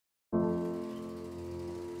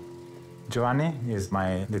Giovanni is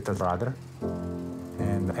my little brother,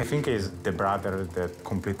 and I think he's the brother that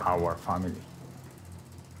completes our family.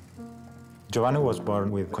 Giovanni was born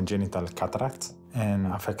with congenital cataracts and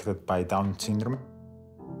affected by Down syndrome.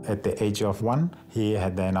 At the age of 1, he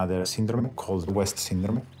had another syndrome called West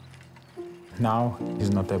syndrome. Now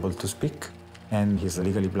he's not able to speak, and he's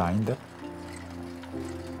legally blind.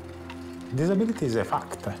 Disability is a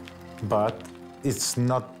fact, but it's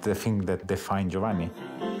not the thing that defines Giovanni.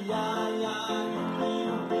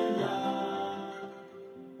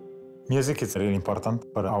 Music is really important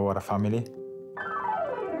for our family.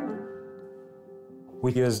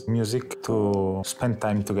 We use music to spend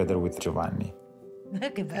time together with Giovanni.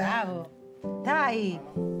 Che bravo! Dai!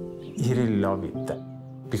 He really loves it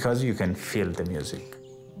because you can feel the music.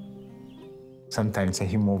 Sometimes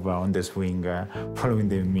he moves on the swing, following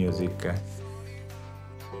the music.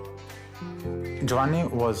 Giovanni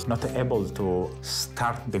was not able to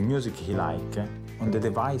start the music he likes on the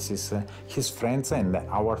devices his friends and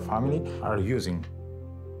our family are using.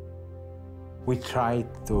 We tried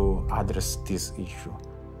to address this issue.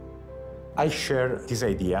 I share this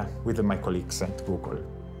idea with my colleagues at Google.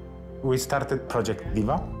 We started Project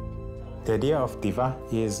DIVA. The idea of DIVA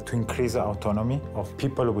is to increase the autonomy of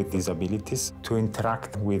people with disabilities to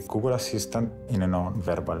interact with Google Assistant in a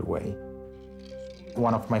non-verbal way.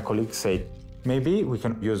 One of my colleagues said, maybe we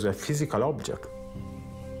can use a physical object.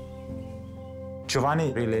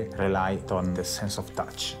 Giovanni really relied on the sense of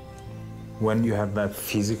touch. When you have a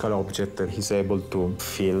physical object that he's able to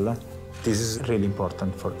feel, this is really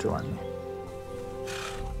important for Giovanni.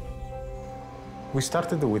 We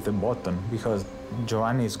started with a button because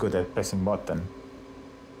Giovanni is good at pressing buttons.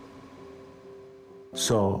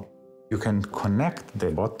 So you can connect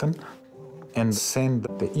the button and send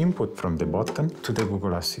the input from the button to the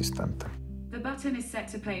Google Assistant. The button is set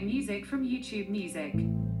to play music from YouTube Music.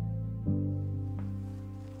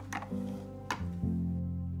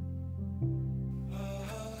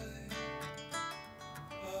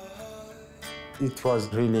 It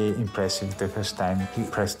was really impressive the first time he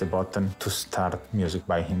pressed the button to start music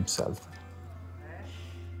by himself.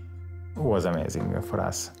 It was amazing for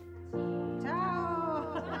us.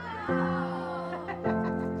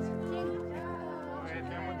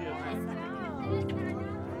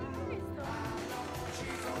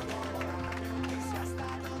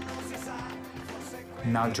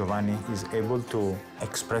 Now Giovanni is able to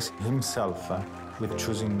express himself with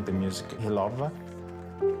choosing the music he loves.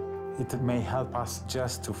 It may help us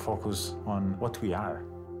just to focus on what we are,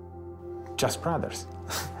 just brothers.